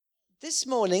This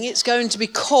morning it's going to be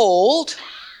called,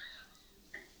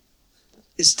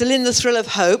 it's still in the thrill of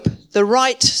hope, the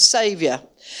right Saviour.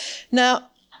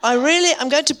 Now, I'm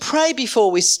going to pray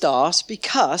before we start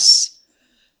because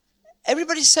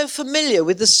everybody's so familiar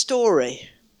with the story.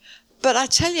 But I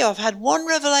tell you, I've had one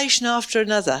revelation after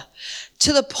another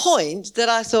to the point that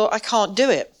I thought I can't do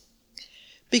it.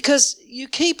 Because you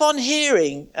keep on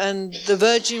hearing, and the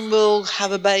virgin will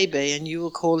have a baby and you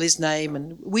will call his name,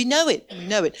 and we know it.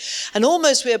 And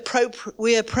almost we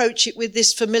approach it with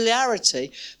this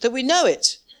familiarity that we know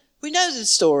it. We know the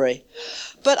story.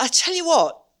 But I tell you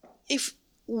what, if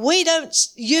we don't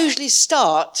usually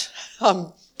start,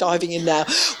 I'm diving in now,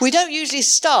 we don't usually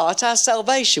start our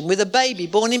salvation with a baby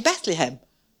born in Bethlehem.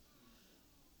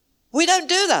 We don't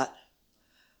do that.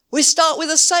 We start with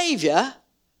a Saviour,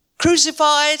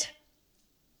 crucified,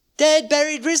 dead,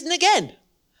 buried, risen again.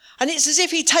 And it's as if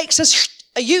he takes us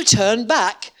a U-turn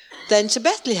back then to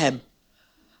Bethlehem.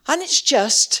 And it's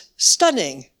just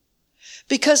stunning.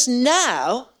 Because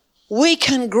now we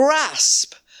can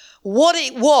grasp what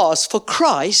it was for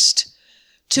Christ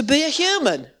to be a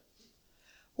human.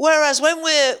 Whereas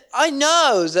I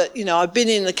know that, I've been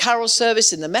in the carol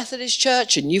service in the Methodist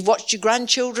church and you've watched your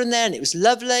grandchildren there and it was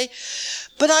lovely.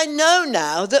 But I know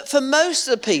now that for most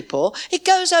of the people, it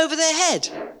goes over their head.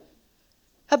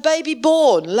 A baby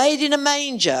born, laid in a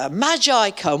manger,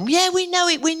 magi come. Yeah, we know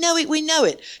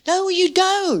it. No, you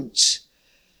don't.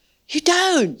 You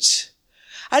don't.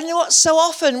 And what's so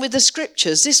often with the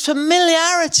scriptures, this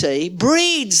familiarity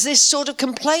breeds this sort of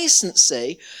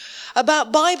complacency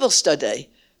about Bible study.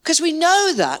 Because we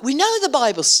know that. We know the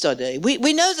Bible study.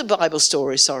 We know the Bible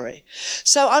story,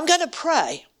 So I'm going to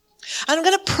pray. And I'm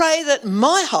going to pray that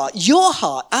my heart, your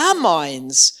heart, our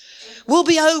minds will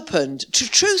be opened to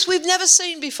truth we've never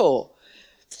seen before.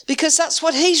 Because that's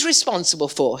what he's responsible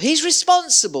for. He's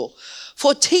responsible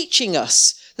for teaching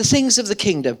us the things of the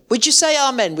kingdom. Would you say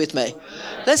amen with me?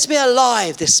 Amen. Let's be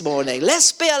alive this morning.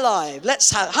 Let's be alive.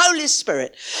 Let's have Holy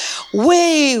Spirit.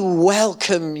 We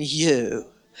welcome you.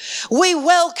 We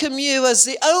welcome you as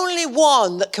the only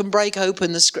one that can break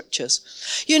open the scriptures.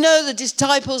 The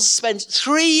disciples spent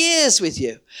 3 years with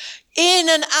you, in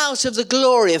and out of the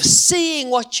glory of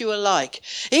seeing what you were like,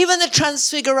 even the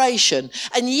transfiguration.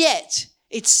 And yet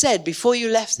it said before you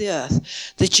left the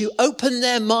earth that you opened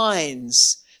their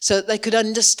minds so that they could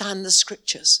understand the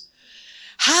scriptures.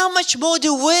 How much more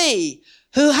do we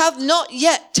who have not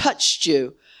yet touched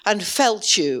you and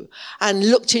felt you and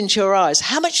looked into your eyes,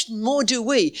 how much more do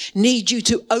we need you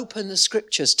to open the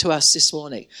scriptures to us this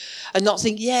morning and not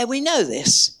think, yeah, we know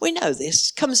this.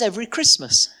 It comes every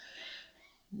Christmas.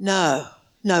 No,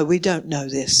 we don't know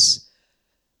this.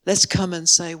 Let's come and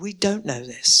say, we don't know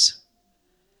this.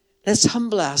 Let's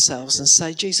humble ourselves and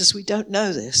say, Jesus, we don't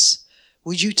know this.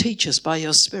 Would you teach us by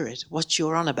your Spirit what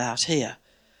you're on about here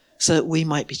so that we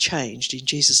might be changed in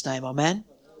Jesus' name? Amen.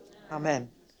 Amen.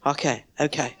 Okay.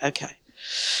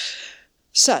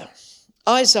 So,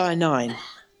 Isaiah 9.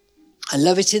 I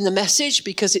love it in the Message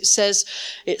because it says,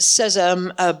 a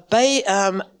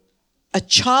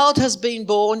child has been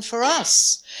born for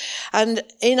us. And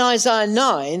in Isaiah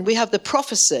 9, we have the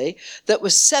prophecy that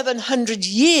was 700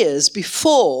 years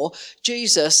before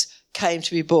Jesus came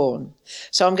to be born.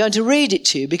 So I'm going to read it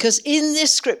to you because in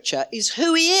this scripture is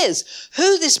who he is,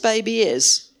 who this baby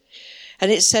is.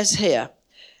 And it says here,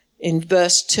 in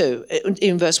verse 1,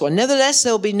 nevertheless,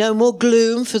 there will be no more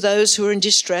gloom for those who are in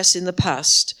distress in the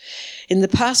past. In the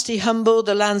past, he humbled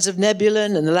the lands of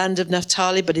Nebulun and the land of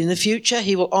Naphtali, but in the future,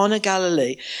 he will honor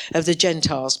Galilee of the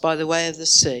Gentiles by the way of the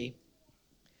sea.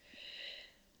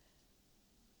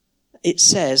 It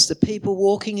says, the people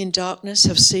walking in darkness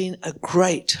have seen a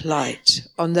great light.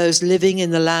 On those living in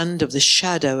the land of the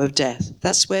shadow of death.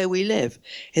 That's where we live,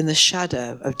 in the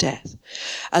shadow of death.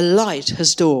 A light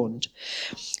has dawned.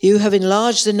 You have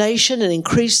enlarged the nation and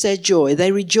increased their joy.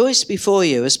 They rejoice before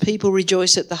you as people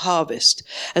rejoice at the harvest,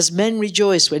 as men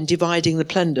rejoice when dividing the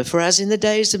plunder. For as in the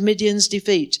days of Midian's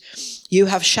defeat, you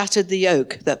have shattered the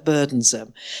yoke that burdens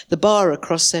them, the bar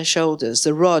across their shoulders,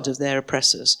 the rod of their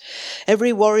oppressors.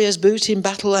 Every warrior's boot in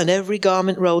battle and every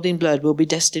garment rolled in blood will be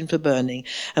destined for burning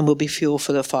and will be fuel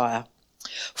for the fire.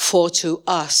 For to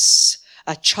us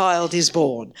a child is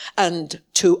born, and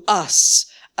to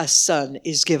us a son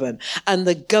is given. And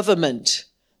the government,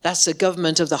 that's the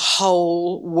government of the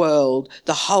whole world,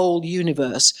 the whole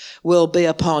universe, will be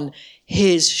upon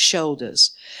his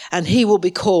shoulders. And he will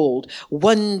be called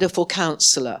Wonderful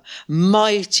Counselor,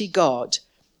 Mighty God,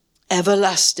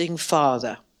 Everlasting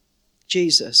Father.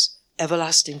 Jesus,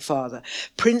 Everlasting Father,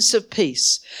 Prince of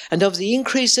Peace. And of the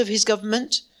increase of his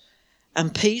government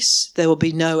and peace there will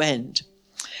be no end.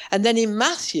 And then in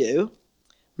Matthew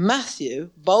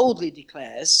boldly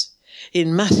declares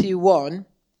in Matthew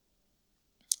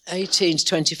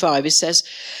 1:18-25, it says,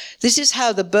 "This is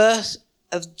how the birth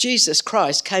of Jesus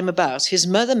Christ came about. His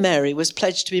mother Mary was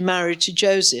pledged to be married to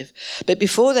Joseph, but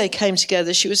before they came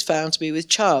together, she was found to be with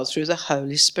child through the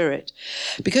Holy Spirit.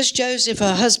 Because Joseph,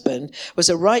 her husband, was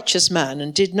a righteous man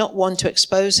and did not want to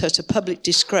expose her to public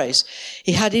disgrace,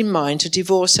 he had in mind to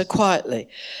divorce her quietly.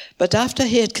 But after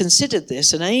he had considered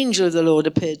this, an angel of the Lord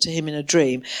appeared to him in a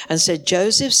dream and said,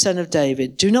 'Joseph, son of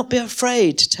David, do not be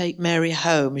afraid to take Mary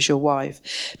home as your wife,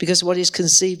 because what is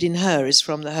conceived in her is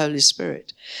from the Holy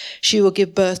Spirit. She will give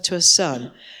birth to a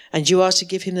son, and you are to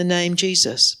give him the name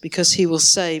Jesus, because he will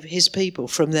save his people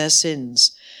from their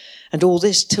sins.' And all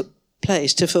this took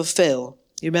place to fulfill."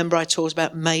 You remember I talked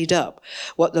about made up,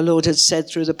 what the Lord had said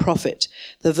through the prophet.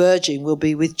 "The virgin will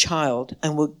be with child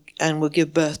and will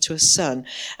give birth to a son,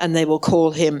 and they will call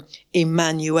him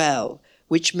Emmanuel,"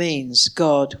 which means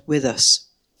God with us.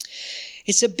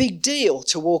 It's a big deal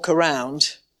to walk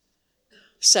around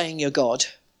saying you're God.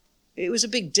 It was a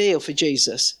big deal for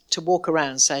Jesus to walk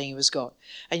around saying he was God.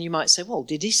 And you might say, well,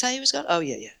 did he say he was God? Oh,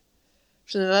 yeah.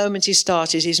 From the moment he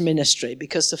started his ministry,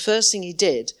 because the first thing he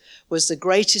did was the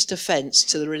greatest offence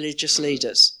to the religious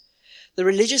leaders. The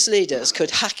religious leaders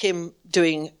could hack him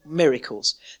doing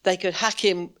miracles. They could hack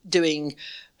him doing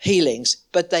healings,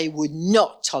 but they would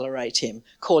not tolerate him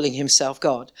calling himself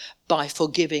God by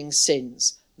forgiving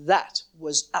sins. That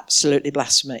was absolutely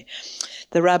blasphemy.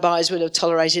 The rabbis would have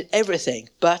tolerated everything,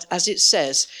 but as it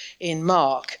says in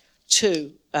Mark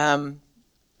 2,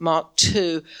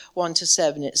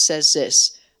 1-7, it says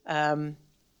this.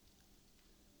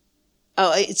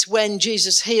 It's when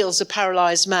Jesus heals a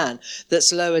paralyzed man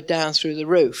that's lowered down through the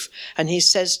roof. And he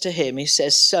says to him,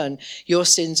 "Son, your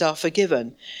sins are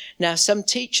forgiven." Now, some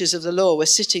teachers of the law were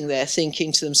sitting there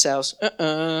thinking to themselves,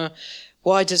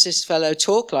 why does this fellow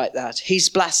talk like that? He's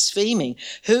blaspheming.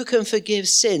 Who can forgive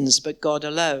sins but God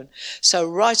alone? So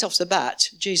right off the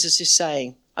bat, Jesus is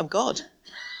saying, I'm God.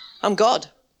 I'm God.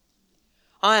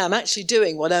 I am actually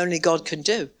doing what only God can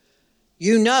do.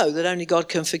 You know that only God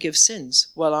can forgive sins.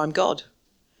 Well, I'm God.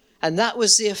 And that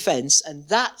was the offence. And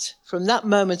that, from that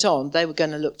moment on, they were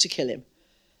going to look to kill him.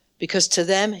 Because to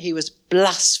them, he was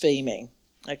blaspheming.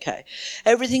 Okay.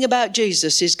 Everything about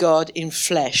Jesus is God in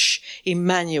flesh,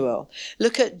 Emmanuel.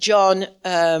 Look at John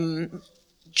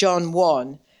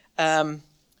 1,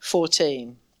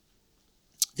 14.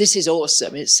 This is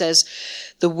awesome. It says,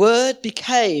 the Word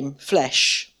became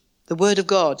flesh, the Word of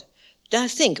God. Now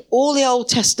think, all the Old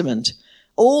Testament,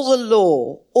 all the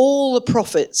law, all the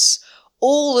prophets,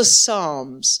 all the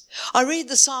Psalms. I read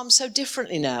the Psalms so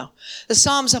differently now. The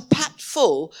Psalms are packed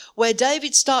full where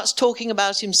David starts talking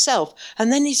about himself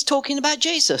and then he's talking about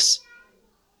Jesus.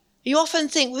 You often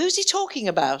think, well, who's he talking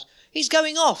about? He's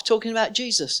going off talking about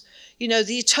Jesus. You know,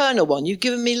 the eternal one. You've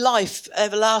given me life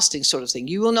everlasting sort of thing.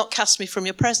 You will not cast me from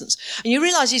your presence. And you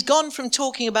realize he's gone from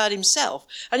talking about himself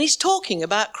and he's talking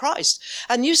about Christ.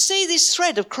 And you see this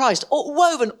thread of Christ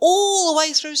woven all the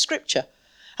way through Scripture.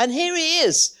 And here he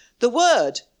is, the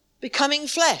Word becoming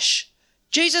flesh.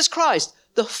 Jesus Christ,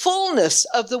 the fullness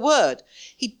of the Word.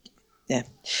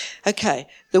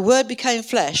 The Word became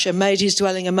flesh and made his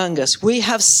dwelling among us. We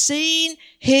have seen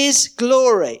his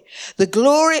glory, the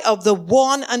glory of the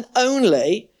one and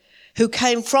only who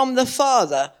came from the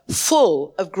Father,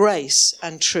 full of grace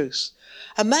and truth.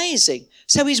 Amazing.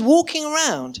 So he's walking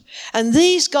around. And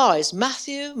these guys,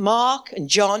 Matthew, Mark, and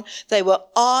John, they were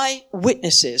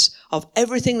eyewitnesses of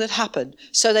everything that happened.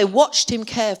 So they watched him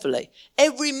carefully.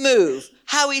 Every move,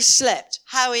 how he slept,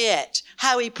 how he ate,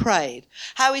 how he prayed,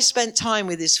 how he spent time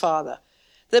with his Father.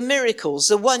 The miracles,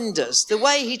 the wonders, the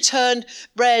way he turned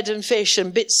bread and fish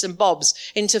and bits and bobs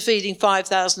into feeding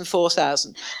 5,000,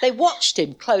 4,000. They watched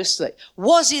him closely.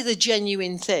 Was he the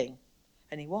genuine thing?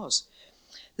 And he was.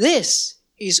 This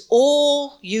is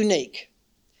all unique.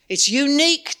 It's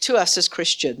unique to us as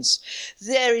Christians.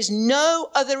 There is no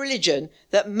other religion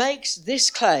that makes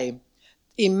this claim,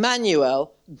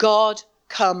 Emmanuel, God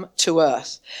come to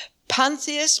earth.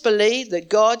 Pantheists believe that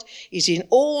God is in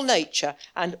all nature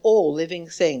and all living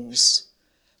things.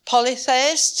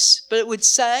 Polytheists would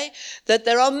say that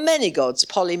there are many gods.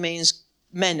 Poly means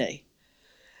many.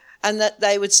 And that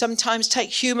they would sometimes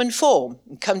take human form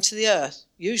and come to the earth,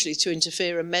 usually to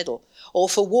interfere and meddle, or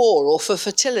for war or for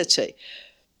fertility.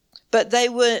 But they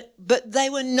were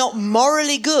not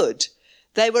morally good.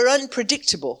 They were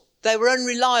unpredictable. They were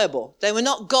unreliable. They were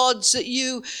not gods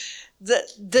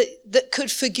that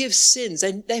could forgive sins.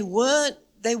 They weren't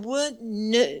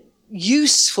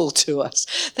useful to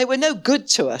us. They were no good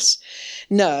to us.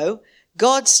 No,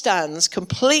 God stands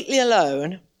completely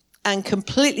alone and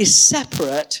completely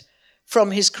separate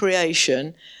from his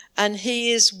creation, and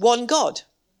he is one God.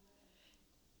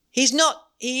 He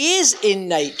is in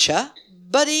nature,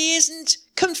 but he isn't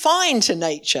confined to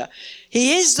nature.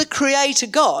 He is the creator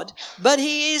God, but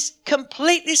he is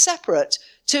completely separate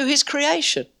to his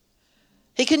creation.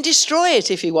 He can destroy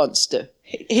it if he wants to.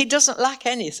 He doesn't lack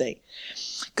anything.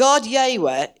 God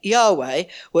Yahweh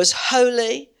was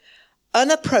holy,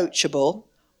 unapproachable,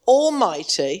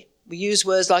 almighty. We use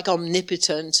words like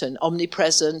omnipotent and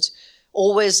omnipresent,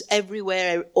 always,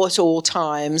 everywhere, at all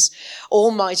times,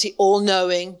 almighty,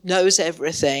 all-knowing, knows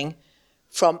everything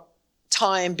from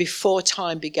time before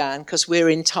time began, because we're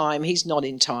in time. He's not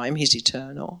in time. He's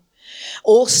eternal.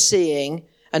 All-seeing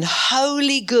and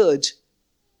wholly good.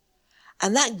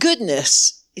 And that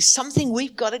goodness is something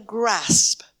we've got to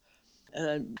grasp.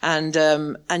 And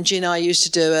G and I used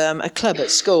to do a club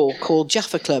at school called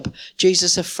Jaffa Club,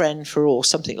 Jesus a Friend for All,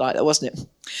 something like that, wasn't it?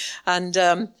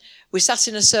 And we sat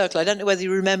in a circle. I don't know whether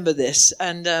you remember this.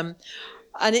 And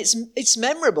it's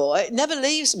memorable. It never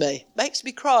leaves me. It makes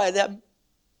me cry. That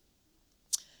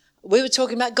we were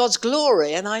talking about God's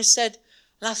glory, and I said,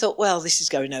 and I thought, well, this is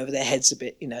going over their heads a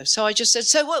bit, you know. So I just said,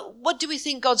 so what do we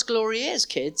think God's glory is,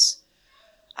 kids?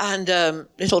 And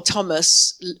little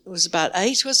Thomas was about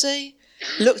 8, was he?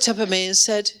 Looked up at me and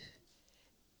said,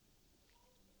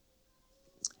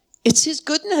 it's his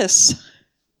goodness.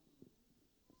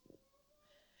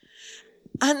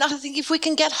 And I think if we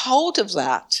can get hold of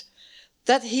that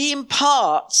he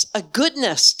imparts a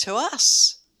goodness to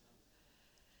us.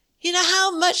 You know,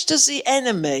 how much does the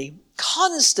enemy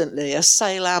constantly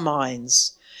assail our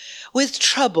minds with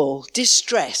trouble,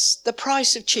 distress, the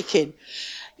price of chicken,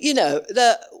 you know,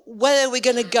 where are we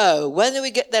going to go? When do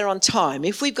we get there on time?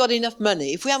 If we've got enough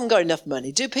money, if we haven't got enough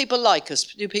money, do people like us?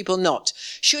 Do people not?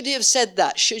 Should he have said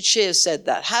that? Should she have said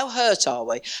that? How hurt are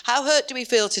we? How hurt do we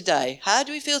feel today? How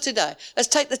do we feel today? Let's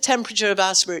take the temperature of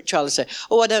our spirituality.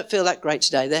 Oh, I don't feel that great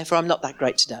today, therefore I'm not that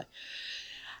great today.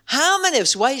 How many of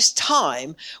us waste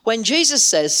time when Jesus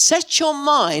says, set your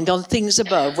mind on things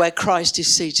above where Christ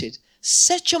is seated?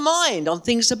 Set your mind on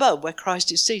things above where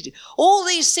Christ is seated. All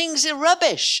these things are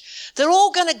rubbish. They're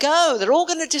all going to go. They're all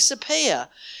going to disappear.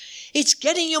 It's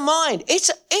getting your mind. It's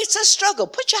a struggle.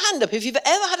 Put your hand up if you've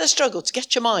ever had a struggle to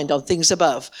get your mind on things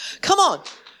above. Come on.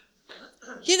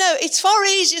 You know, it's far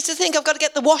easier to think I've got to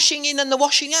get the washing in and the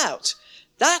washing out.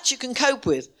 That you can cope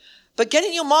with. But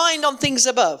getting your mind on things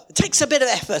above, it takes a bit of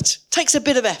effort. It takes a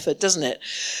bit of effort, doesn't it?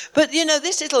 But, you know,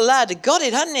 this little lad had got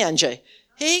it, hadn't he, Angie?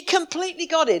 He completely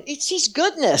got it. It's his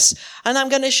goodness. And I'm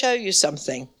going to show you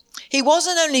something. He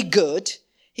wasn't only good.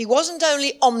 He wasn't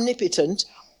only omnipotent,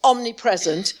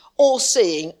 omnipresent,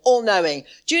 all-seeing, all-knowing.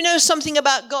 Do you know something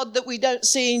about God that we don't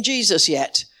see in Jesus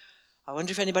yet? I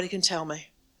wonder if anybody can tell me.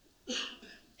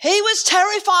 He was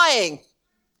terrifying.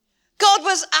 God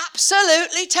was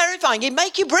absolutely terrifying. He'd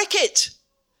make you brick it.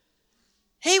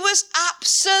 He was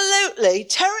absolutely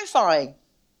terrifying.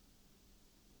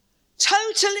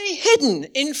 Totally hidden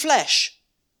in flesh.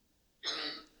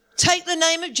 Take the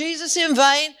name of Jesus in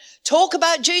vain. Talk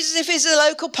about Jesus if he's a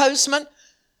local postman.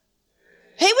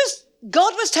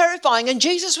 God was terrifying and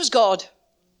Jesus was God.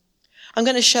 I'm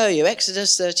going to show you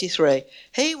Exodus 33.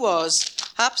 He was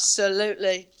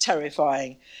absolutely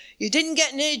terrifying. You didn't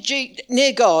get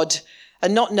near God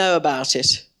and not know about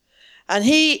it. And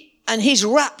he's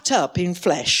wrapped up in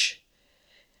flesh.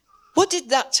 What did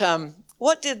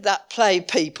that play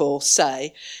people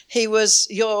say? He was,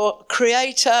 your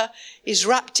creator is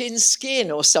wrapped in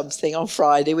skin or something on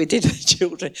Friday. We did with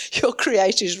children. Your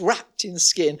creator is wrapped in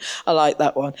skin. I like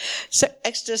that one. So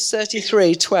Exodus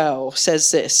 33:12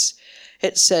 says this.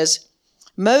 It says,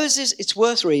 Moses, it's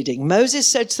worth reading. Moses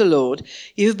said to the Lord,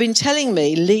 you have been telling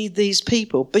me, lead these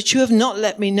people, but you have not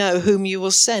let me know whom you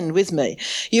will send with me.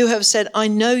 You have said, I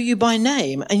know you by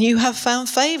name, and you have found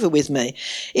favor with me.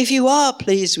 If you are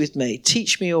pleased with me,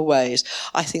 teach me your ways.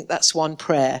 I think that's one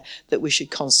prayer that we should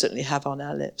constantly have on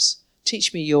our lips.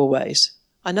 Teach me your ways.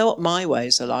 I know what my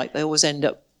ways are like. They always end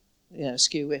up,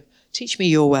 skew with. Teach me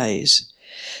your ways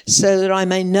so that I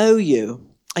may know you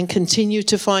and continue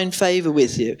to find favor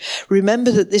with you.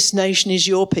 Remember that this nation is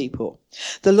your people.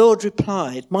 The Lord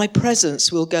replied, my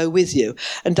presence will go with you,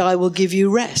 and I will give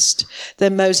you rest.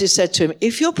 Then Moses said to him,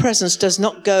 if your presence does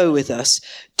not go with us,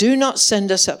 do not send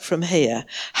us up from here.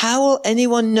 How will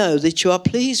anyone know that you are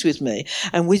pleased with me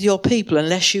and with your people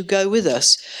unless you go with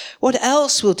us? What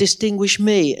else will distinguish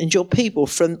me and your people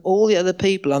from all the other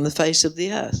people on the face of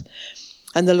the earth?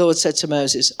 And the Lord said to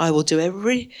Moses, I will do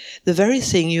the very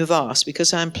thing you have asked,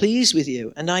 because I am pleased with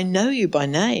you and I know you by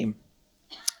name.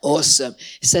 Awesome.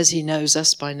 He says he knows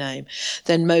us by name.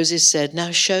 Then Moses said,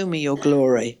 now show me your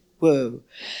glory. Whoa.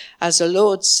 As the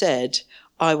Lord said,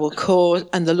 I will cause,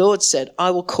 and the Lord said, I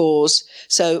will cause.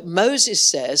 So Moses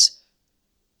says,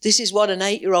 this is what an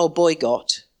 8-year-old boy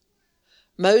got.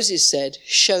 Moses said,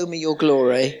 show me your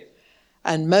glory.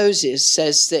 And Moses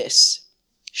says this,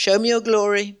 show me your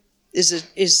glory is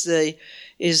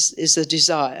the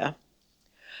desire.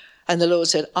 And the Lord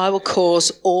said, I will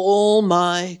cause all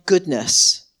my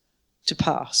goodness to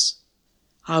pass.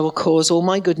 I will cause all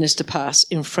my goodness to pass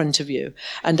in front of you,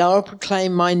 and I will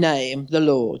proclaim my name, the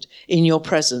Lord, in your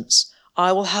presence.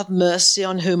 I will have mercy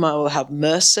on whom I will have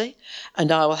mercy,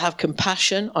 and I will have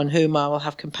compassion on whom I will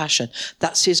have compassion.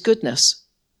 That's his goodness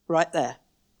right there.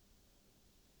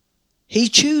 He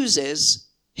chooses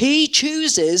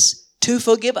to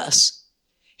forgive us.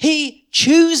 He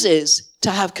chooses to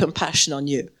have compassion on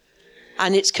you.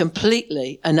 And it's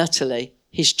completely and utterly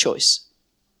his choice.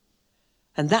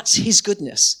 And that's his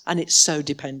goodness, and it's so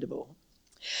dependable.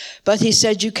 But he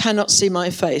said, you cannot see my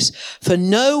face, for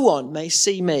no one may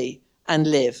see me and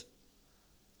live.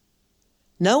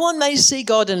 No one may see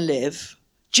God and live.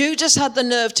 Judas had the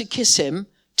nerve to kiss him,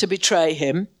 to betray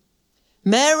him.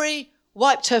 Mary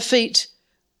wiped her feet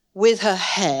with her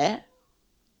hair.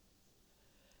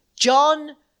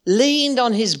 John leaned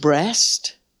on his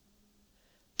breast.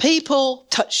 People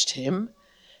touched him.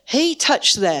 He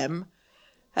touched them.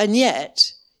 And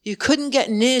yet, you couldn't get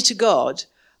near to God,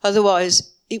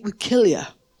 otherwise it would kill you.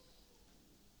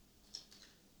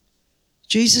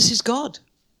 Jesus is God.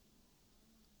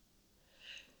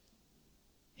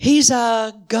 He's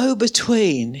our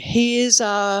go-between. He is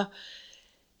the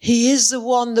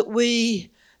one that we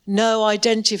know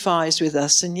identifies with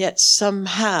us, and yet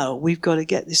somehow we've got to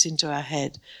get this into our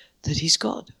head that he's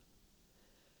God.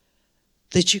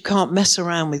 That you can't mess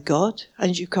around with God,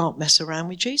 and you can't mess around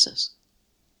with Jesus.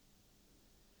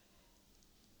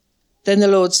 Then the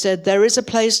Lord said, there is a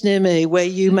place near me where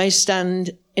you may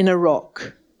stand on a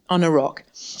rock.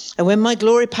 And when my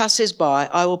glory passes by,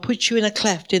 I will put you in a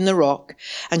cleft in the rock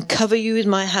and cover you with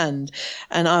my hand,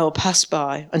 and I will pass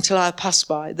by until I have passed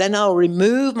by. Then I will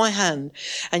remove my hand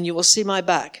and you will see my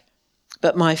back,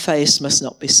 but my face must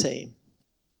not be seen.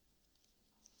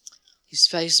 His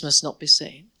face must not be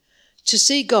seen. To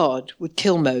see God would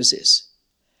kill Moses,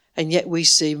 and yet we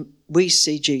see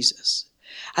Jesus.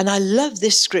 And I love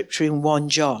this scripture in 1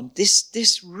 John.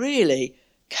 This really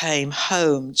came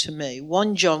home to me.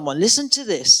 1 John 1. Listen to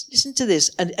this,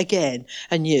 and again,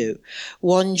 anew.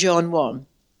 1 John 1.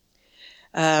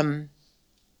 In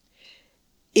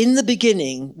the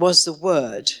beginning was the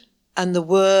Word, and the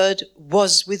Word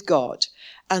was with God,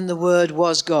 and the Word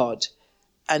was God,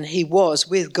 and he was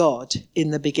with God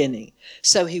in the beginning.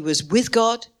 So he was with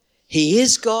God, he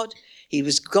is God, he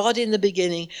was God in the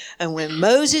beginning, and when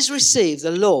Moses received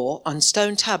the law on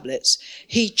stone tablets,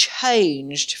 he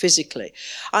changed physically.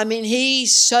 I mean, he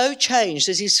so changed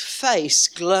that his face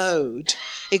glowed.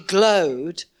 It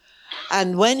glowed.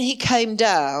 And when he came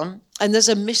down, and there's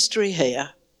a mystery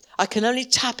here, I can only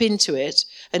tap into it,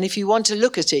 and if you want to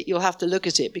look at it, you'll have to look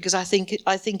at it, because I think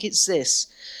it's this.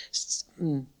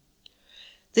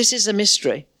 This is a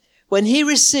mystery. When he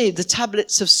received the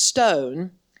tablets of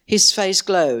stone, his face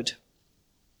glowed.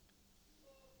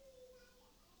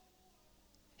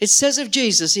 It says of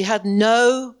Jesus, he had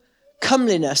no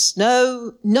comeliness,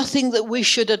 nothing that we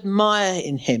should admire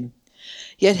in him.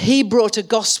 Yet he brought a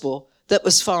gospel that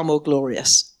was far more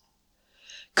glorious.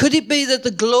 Could it be that the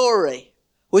glory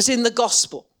was in the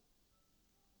gospel?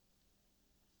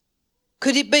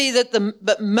 Could it be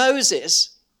that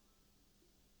Moses,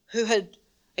 who had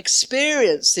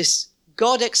experienced this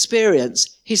God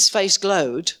experience, his face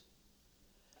glowed?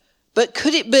 But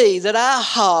could it be that our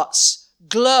hearts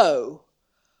glow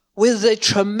with the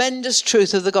tremendous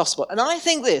truth of the gospel? And I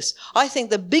think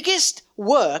the biggest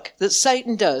work that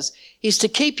Satan does is to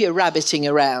keep you rabbiting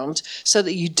around so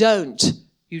that you don't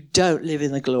live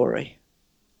in the glory.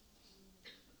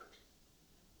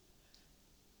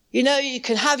 You know, you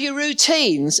can have your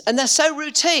routines, and they're so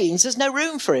routines, there's no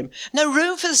room for him. No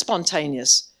room for the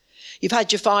spontaneous. You've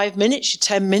had your 5 minutes, your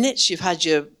 10 minutes, you've had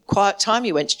your quiet time,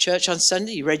 you went to church on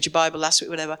Sunday, you read your Bible last week,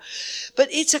 whatever. But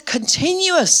it's a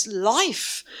continuous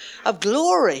life of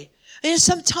glory. And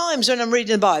sometimes when I'm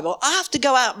reading the Bible, I have to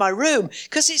go out of my room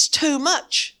because it's too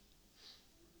much.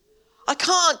 I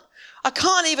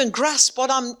can't even grasp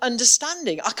what I'm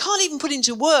understanding. I can't even put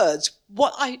into words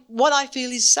what I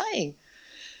feel he's saying.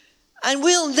 And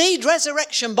we'll need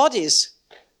resurrection bodies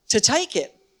to take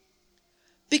it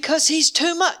because he's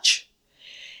too much.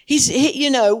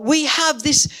 We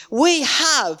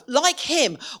have, like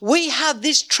him, we have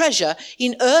this treasure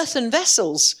in earthen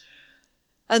vessels.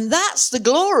 And that's the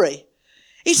glory.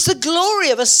 It's the glory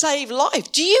of a saved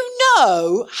life. Do you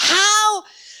know how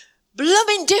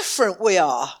blooming different we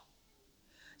are?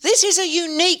 This is a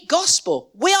unique gospel.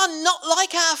 We are not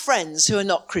like our friends who are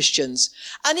not Christians.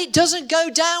 And it doesn't go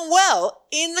down well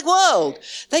in the world.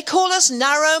 They call us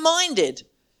narrow-minded.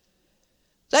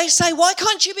 They say, why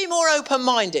can't you be more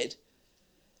open-minded?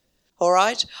 All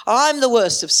right? I'm the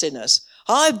worst of sinners.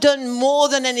 I've done more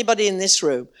than anybody in this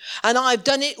room. And I've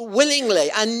done it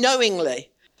willingly and knowingly.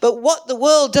 But what the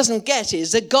world doesn't get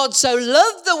is that God so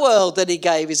loved the world that he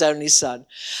gave his only son,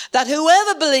 that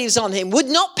whoever believes on him would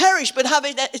not perish but have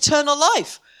eternal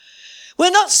life. We're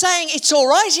not saying it's all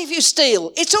right if you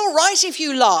steal. It's all right if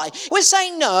you lie. We're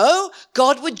saying no,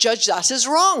 God would judge that as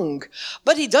wrong.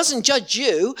 But he doesn't judge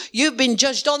you. You've been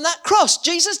judged on that cross.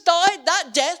 Jesus died that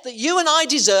death that you and I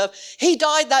deserve. He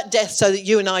died that death so that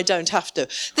you and I don't have to.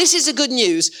 This is the good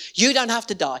news. You don't have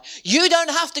to die. You don't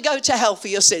have to go to hell for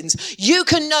your sins. You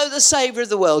can know the Saviour of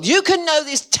the world. You can know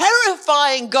this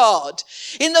terrifying God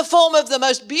in the form of the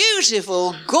most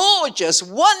beautiful, gorgeous,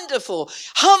 wonderful,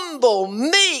 humble,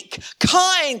 meek,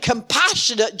 kind,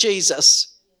 compassionate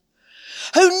Jesus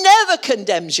who never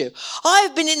condemns you.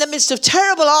 I've been in the midst of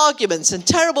terrible arguments and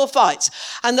terrible fights,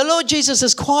 and the Lord Jesus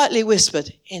has quietly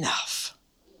whispered, enough.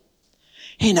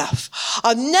 Enough.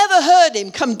 I've never heard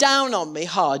him come down on me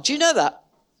hard. Do you know that?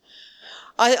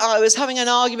 I was having an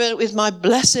argument with my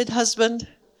blessed husband,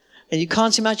 and you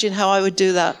can't imagine how I would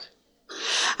do that.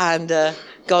 And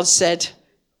God said,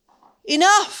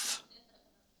 enough.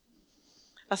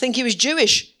 I think he was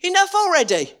Jewish. Enough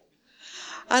already.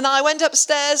 And I went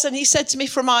upstairs and he said to me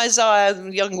from Isaiah, the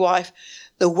young wife,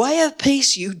 the way of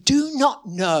peace you do not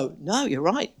know. No, you're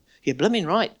right. You're blooming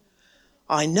right.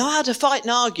 I know how to fight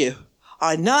and argue.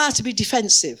 I know how to be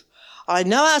defensive. I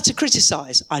know how to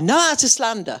criticize. I know how to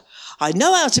slander. I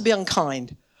know how to be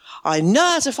unkind. I know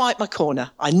how to fight my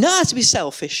corner. I know how to be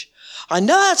selfish. I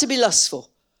know how to be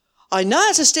lustful. I know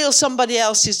how to steal somebody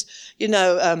else's,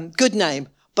 good name.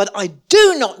 But I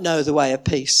do not know the way of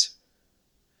peace.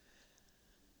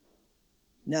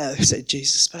 No, said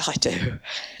Jesus, but I do.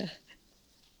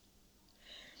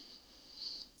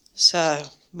 So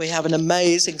we have an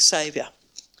amazing Saviour.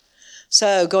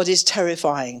 So God is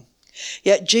terrifying.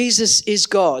 Yet Jesus is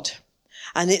God.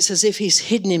 And it's as if he's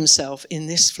hidden himself in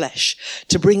this flesh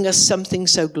to bring us something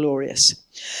so glorious.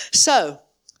 So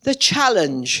the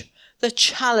challenge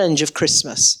of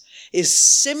Christmas is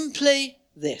simply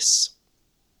this.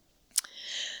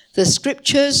 The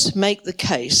scriptures make the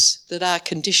case that our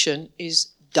condition is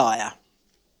dire.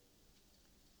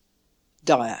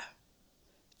 Dire.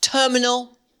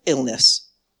 Terminal illness.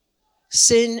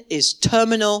 Sin is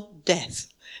terminal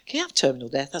death. Can you have terminal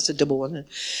death? That's a double one.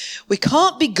 We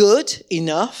can't be good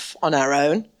enough on our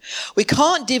own. We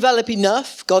can't develop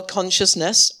enough God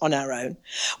consciousness on our own.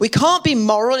 We can't be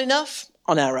moral enough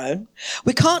on our own.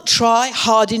 We can't try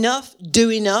hard enough, do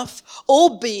enough,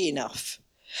 or be enough.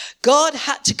 God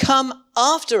had to come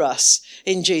after us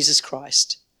in Jesus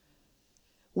Christ.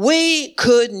 We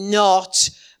could not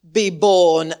be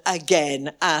born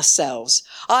again ourselves.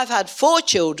 I've had 4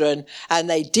 children and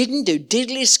they didn't do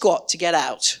diddly squat to get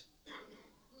out.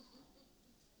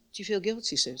 Do you feel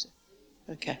guilty, Susan?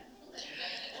 Okay.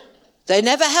 They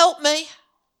never helped me.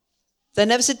 They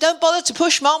never said, don't bother to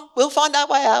push, Mum. We'll find our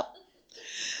way out.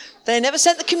 They never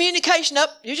sent the communication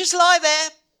up. You just lie there.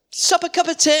 Sup a cup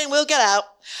of tea and we'll get out.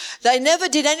 They never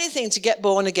did anything to get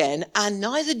born again, and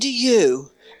neither do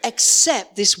you,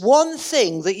 except this one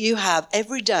thing that you have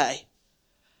every day,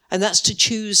 and that's to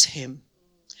choose him.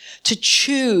 To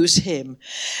choose him.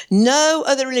 No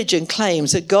other religion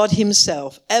claims that God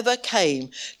himself ever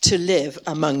came to live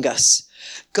among us.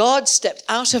 God stepped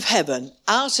out of heaven,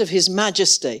 out of his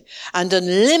majesty and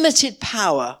unlimited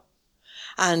power,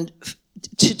 and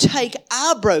to take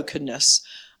our brokenness,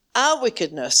 our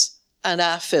wickedness and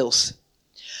our filth.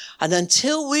 And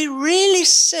until we really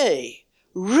see,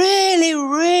 really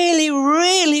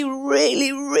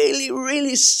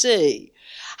see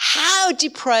how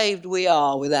depraved we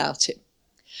are without him,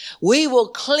 we will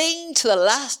cling to the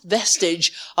last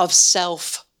vestige of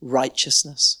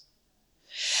self-righteousness.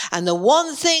 And the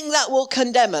one thing that will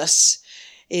condemn us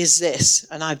is this,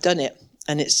 and I've done it,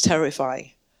 and it's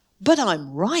terrifying. But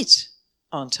I'm right,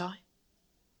 aren't I?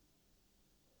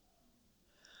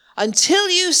 Until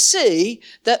you see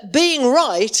that being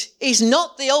right is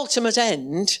not the ultimate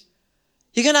end,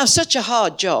 you're going to have such a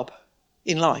hard job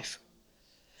in life.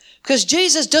 Because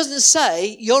Jesus doesn't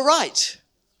say you're right.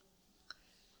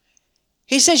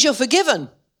 He says you're forgiven.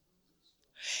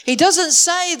 He doesn't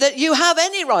say that you have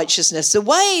any righteousness. The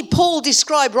way Paul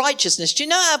described righteousness, do you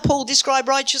know how Paul described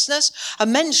righteousness? A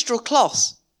menstrual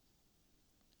cloth.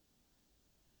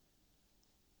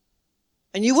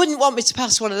 And you wouldn't want me to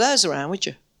pass one of those around, would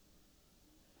you?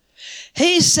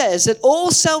 He says that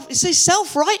all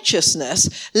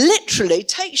self-righteousness literally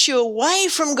takes you away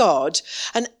from God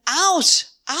and out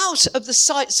of the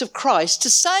sights of Christ to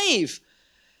save.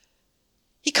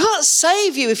 He can't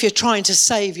save you if you're trying to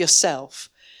save yourself.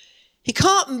 He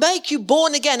can't make you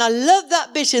born again. I love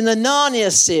that bit in the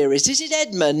Narnia series. Is it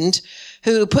Edmund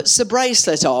who puts the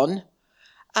bracelet on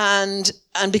and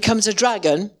becomes a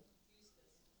dragon?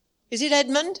 Is it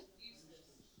Edmund?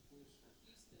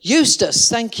 Eustace,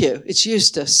 thank you. It's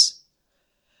Eustace.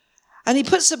 And he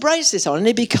puts the bracelet on and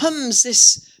he becomes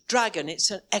this dragon.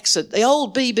 It's an excellent. The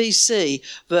old BBC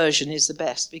version is the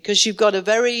best because you've got a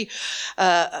very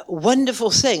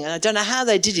wonderful thing. And I don't know how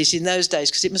they did it in those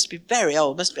days because it must be very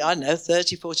old. Must be, I don't know,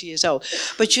 30, 40 years old.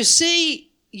 But you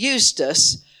see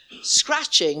Eustace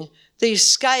scratching these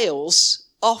scales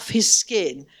off his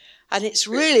skin. And it's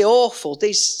really awful.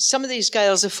 Some of these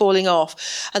scales are falling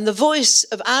off. And the voice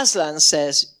of Aslan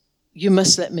says, you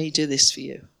must let me do this for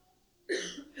you.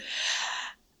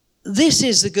 This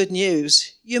is the good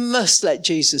news. You must let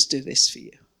Jesus do this for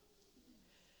you.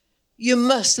 You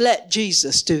must let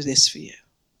Jesus do this for you.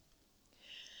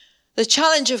 The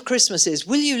challenge of Christmas is,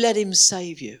 will you let him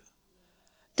save you?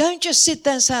 Don't just sit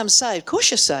there and say, I'm saved. Of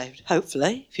course you're saved,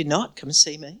 hopefully. If you're not, come and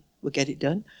see me. We'll get it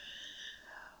done.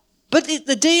 But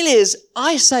the deal is,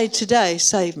 I say today,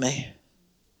 save me.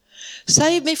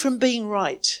 Save me from being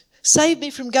right. Save me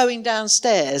from going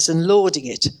downstairs and lauding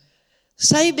it.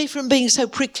 Save me from being so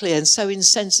prickly and so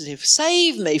insensitive.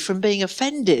 Save me from being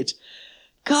offended.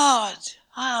 God,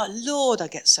 Lord, I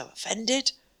get so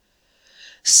offended.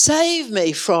 Save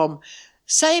me from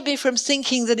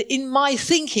thinking that in my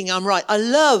thinking I'm right. I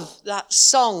love that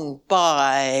song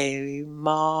by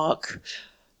Mark,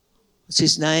 what's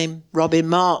his name? Robin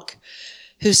Mark,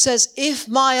 who says, if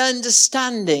my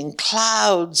understanding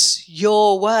clouds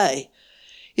your way.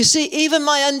 You see, even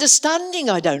my understanding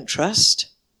I don't trust.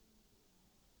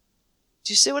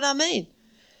 Do you see what I mean?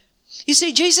 You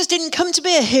see, Jesus didn't come to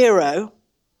be a hero.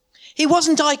 He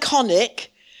wasn't iconic.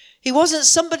 He wasn't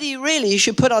somebody really you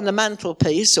should put on the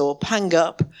mantelpiece or hang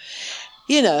up,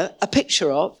 a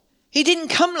picture of. He didn't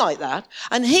come like that.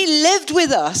 And he lived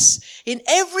with us in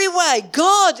every way.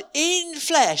 God in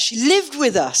flesh lived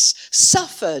with us,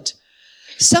 suffered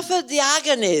the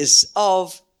agonies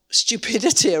of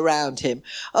stupidity around him.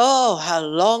 Oh, how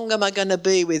long am I going to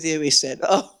be with you? He said.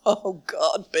 Oh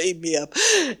God, beam me up.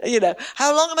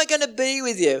 How long am I going to be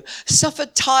with you?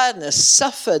 Suffered tiredness,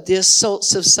 suffered the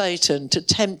assaults of Satan to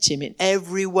tempt him in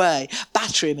every way,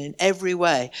 batter him in every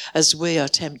way as we are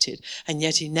tempted. And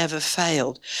yet he never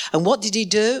failed. And what did he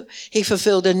do? He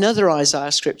fulfilled another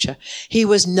Isaiah scripture. He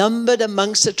was numbered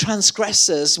amongst the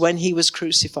transgressors when he was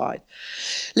crucified.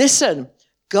 Listen,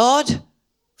 God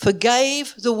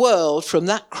forgave the world from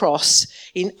that cross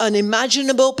in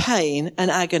unimaginable pain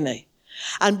and agony.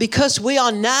 And because we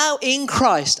are now in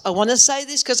Christ, I want to say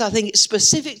this because I think it's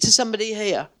specific to somebody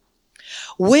here.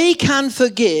 We can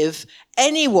forgive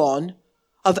anyone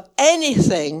of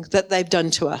anything that they've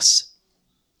done to us.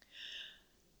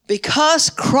 Because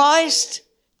Christ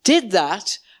did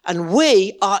that and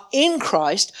we are in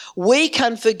Christ, we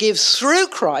can forgive through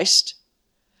Christ.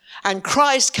 And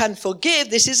Christ can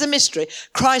forgive. This is a mystery.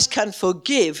 Christ can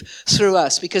forgive through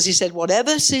us because he said,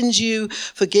 whatever sins you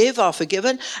forgive are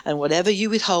forgiven and whatever you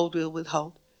withhold will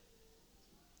withhold.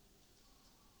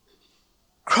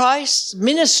 Christ's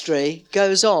ministry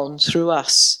goes on through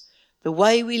us, the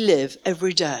way we live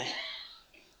every day.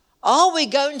 Are we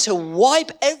going to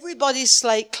wipe everybody's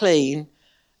slate clean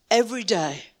every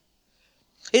day?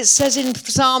 It says in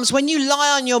Psalms, when you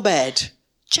lie on your bed,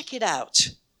 check it out.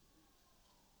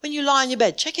 When you lie on your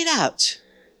bed, check it out.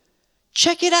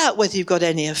 Check it out whether you've got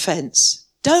any offence.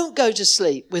 Don't go to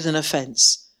sleep with an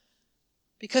offence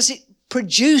because it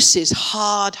produces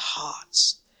hard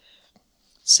hearts.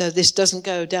 So this doesn't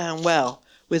go down well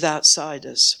with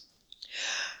outsiders.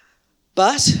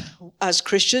 But as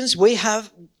Christians, we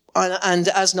have, and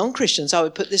as non-Christians, I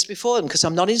would put this before them because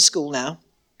I'm not in school now.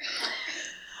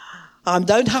 I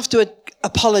don't have to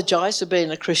apologise for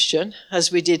being a Christian,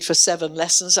 as we did for 7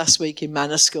 lessons last week in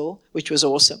Manor School, which was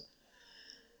awesome.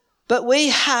 But we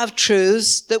have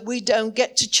truths that we don't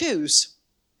get to choose.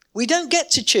 We don't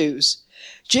get to choose.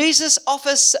 Jesus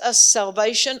offers us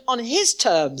salvation on his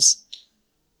terms,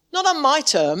 not on my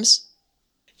terms.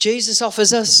 Jesus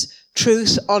offers us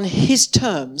truth on his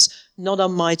terms, not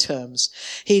on my terms.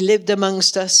 He lived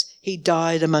amongst us. He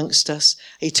died amongst us.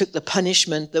 He took the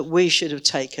punishment that we should have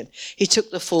taken. He took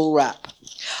the full rap.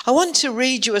 I want to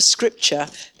read you a scripture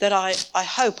that I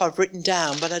hope I've written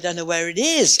down, but I don't know where it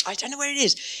is.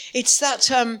 It's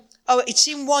that Oh, it's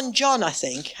in 1 John, I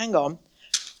think. Hang on.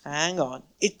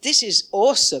 This is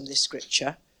awesome, this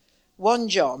scripture. 1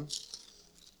 John.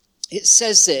 It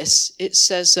says this. It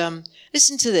says,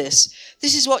 listen to this.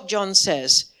 This is what John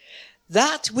says.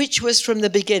 That which was from the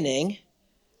beginning,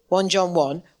 1 John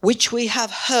 1, which we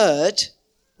have heard,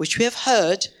 which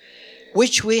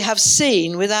we have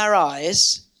seen with our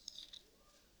eyes,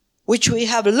 which we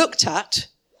have looked at,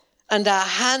 and our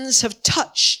hands have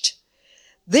touched.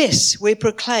 This we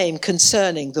proclaim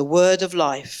concerning the word of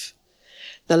life.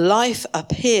 The life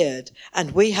appeared,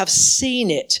 and we have seen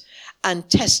it and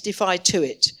testified to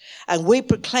it. And we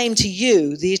proclaim to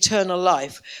you the eternal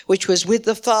life, which was with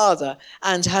the Father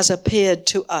and has appeared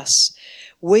to us.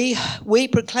 We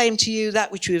proclaim to you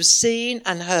that which we have seen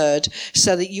and heard,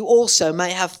 so that you also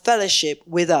may have fellowship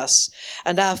with us.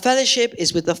 And our fellowship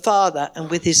is with the Father and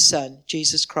with his Son,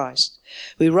 Jesus Christ.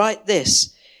 We write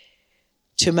this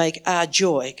to make our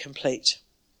joy complete.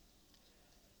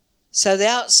 So the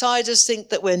outsiders think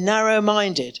that we're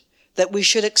narrow-minded, that we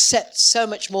should accept so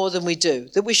much more than we do,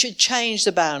 that we should change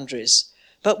the boundaries.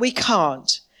 But we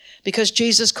can't, because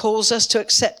Jesus calls us to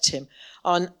accept him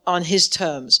on his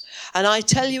terms. And I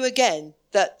tell you again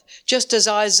that just as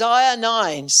Isaiah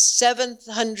 9,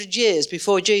 700 years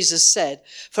before Jesus said,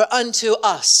 for unto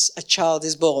us a child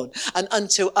is born, and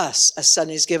unto us a son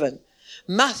is given.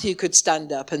 Matthew could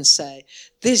stand up and say,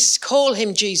 call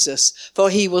him Jesus, for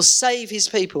he will save his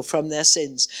people from their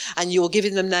sins. And you will give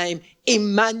him the name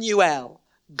Emmanuel,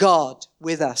 God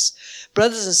with us.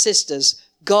 Brothers and sisters,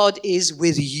 God is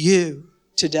with you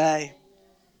today.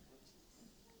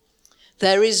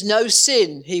 There is no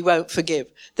sin he won't forgive.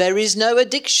 There is no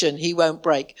addiction he won't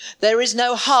break. There is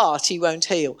no heart he won't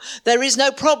heal. There is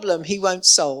no problem he won't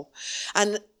solve.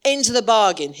 And into the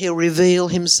bargain, he'll reveal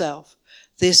himself.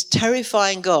 This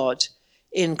terrifying God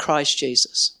in Christ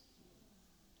Jesus.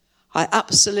 I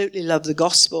absolutely love the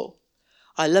gospel.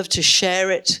 I love to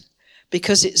share it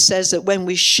because it says that when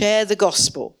we share the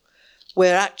gospel,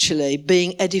 we're actually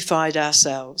being edified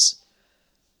ourselves.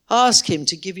 Ask him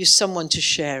to give you someone to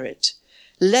share it.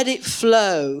 Let it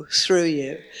flow through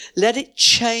you. Let it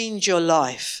change your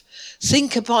life.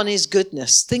 Think upon his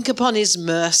goodness. Think upon his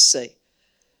mercy.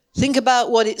 Think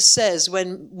about what it says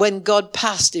when God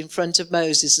passed in front of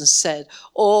Moses and said,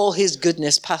 all his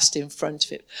goodness passed in front of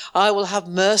him. I will have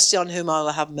mercy on whom I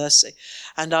will have mercy,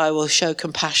 and I will show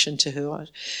compassion to whom I.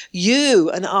 You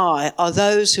and I are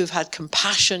those who've had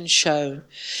compassion shown.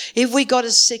 If we got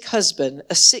a sick husband,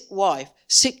 a sick wife,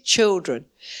 sick children,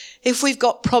 if we've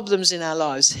got problems in our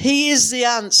lives, he is the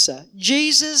answer.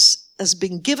 Jesus has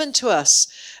been given to us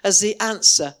as the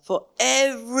answer for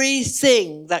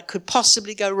everything that could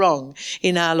possibly go wrong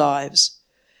in our lives.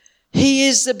 He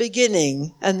is the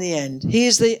beginning and the end. He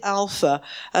is the Alpha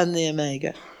and the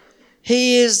Omega.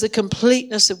 He is the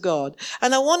completeness of God.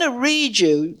 And I want to read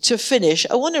you, to finish,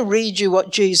 I want to read you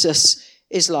what Jesus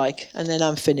is like, and then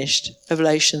I'm finished.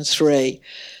 Revelation 3,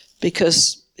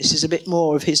 because this is a bit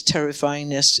more of his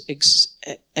terrifyingness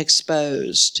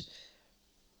exposed.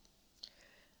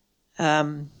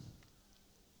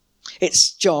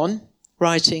 It's John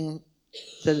writing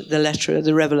the letter of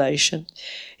the Revelation.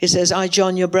 It says, I,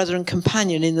 John, your brother and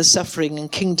companion in the suffering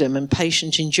and kingdom and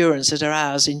patient endurance that are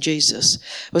ours in Jesus,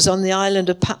 was on the island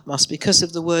of Patmos because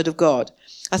of the word of God.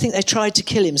 I think they tried to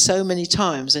kill him so many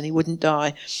times and he wouldn't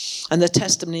die. And the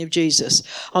testimony of Jesus.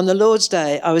 On the Lord's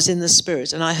day, I was in the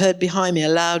Spirit, and I heard behind me a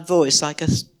loud voice like a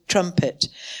trumpet,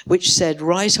 which said,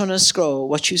 write on a scroll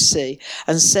what you see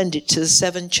and send it to the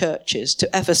 7 churches, to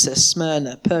Ephesus,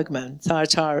 Smyrna, Pergamon,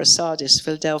 Thyatira, Sardis,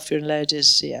 Philadelphia, and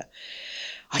Laodicea.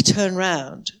 I turned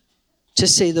round to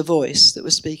see the voice that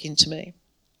was speaking to me.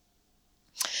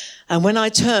 And when I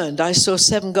turned, I saw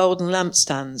 7 golden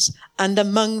lampstands, and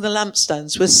among the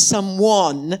lampstands was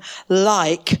someone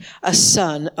like a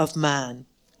son of man,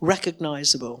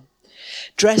 recognizable,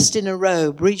 dressed in a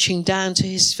robe reaching down to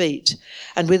his feet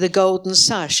and with a golden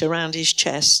sash around his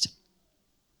chest.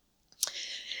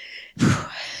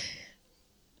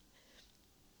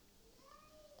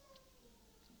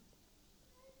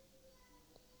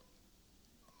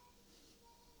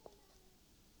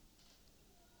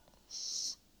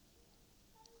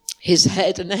 His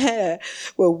head and hair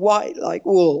were white like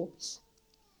wool,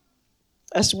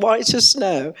 as white as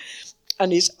snow,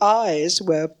 and his eyes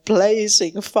were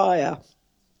blazing fire.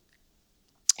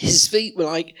 His feet were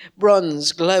like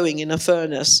bronze glowing in a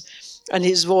furnace, and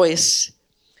his voice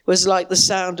was like the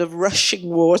sound of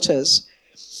rushing waters.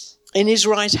 In his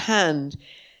right hand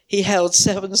he held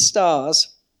 7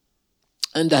 stars,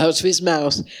 and out of his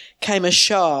mouth came a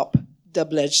sharp,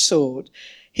 double-edged sword.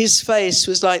 His face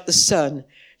was like the sun,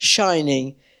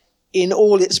 shining in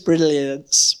all its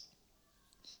brilliance.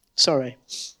 Sorry.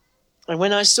 And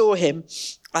when I saw him,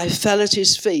 I fell at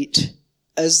his feet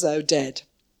as though dead.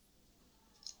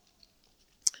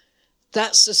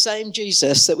 That's the same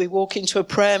Jesus that we walk into a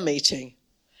prayer meeting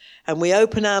and we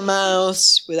open our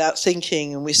mouths without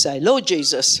thinking and we say, Lord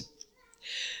Jesus,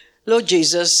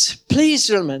 please,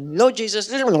 Lord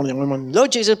Jesus,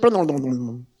 Lord Jesus.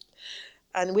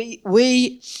 And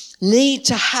we need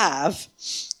to have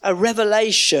a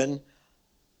revelation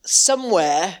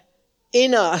somewhere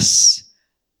in us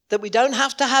that we don't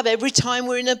have to have every time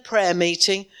we're in a prayer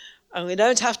meeting, and we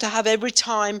don't have to have every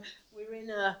time we're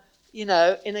in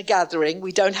a gathering.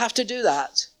 We don't have to do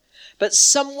that. But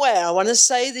somewhere, I want to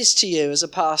say this to you as a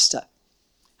pastor,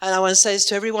 and I want to say this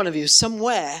to every one of you,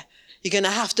 somewhere you're going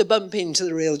to have to bump into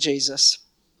the real Jesus.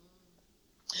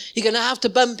 You're going to have to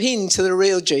bump into the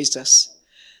real Jesus.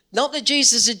 Not the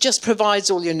Jesus that just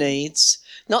provides all your needs.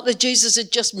 Not the Jesus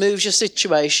that just moves your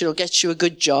situation or gets you a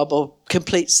good job or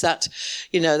completes that,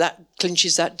 that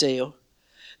clinches that deal.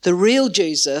 The real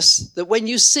Jesus that when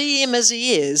you see him as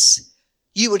he is,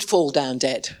 you would fall down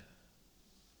dead.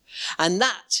 And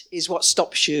that is what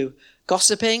stops you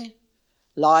gossiping,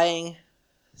 lying,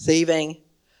 thieving,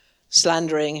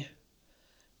 slandering,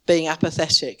 being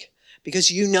apathetic,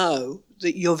 because you know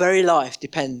that your very life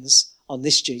depends on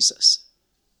this Jesus.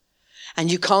 And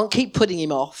you can't keep putting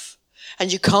him off,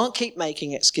 and you can't keep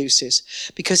making excuses,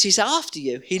 because he's after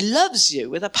you. He loves you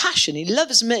with a passion. He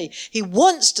loves me. He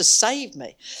wants to save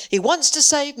me. He wants to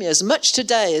save me as much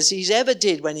today as he ever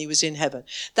did when he was in heaven.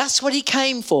 That's what he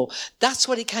came for. That's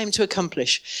what he came to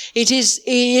accomplish.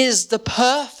 He is the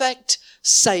perfect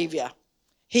Saviour.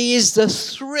 He is the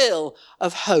thrill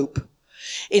of hope.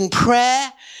 In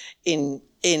prayer, in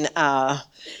our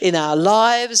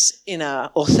lives, in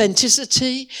our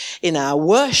authenticity, in our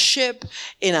worship,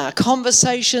 in our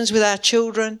conversations with our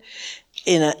children,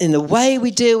 in the way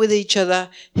we deal with each other,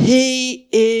 he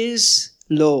is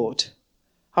Lord.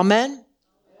 Amen?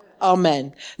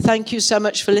 Amen. Thank you so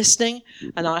much for listening,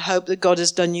 and I hope that God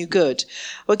has done you good.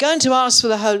 We're going to ask for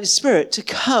the Holy Spirit to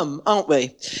come, aren't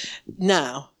we?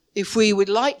 Now, if we would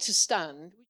like to stand...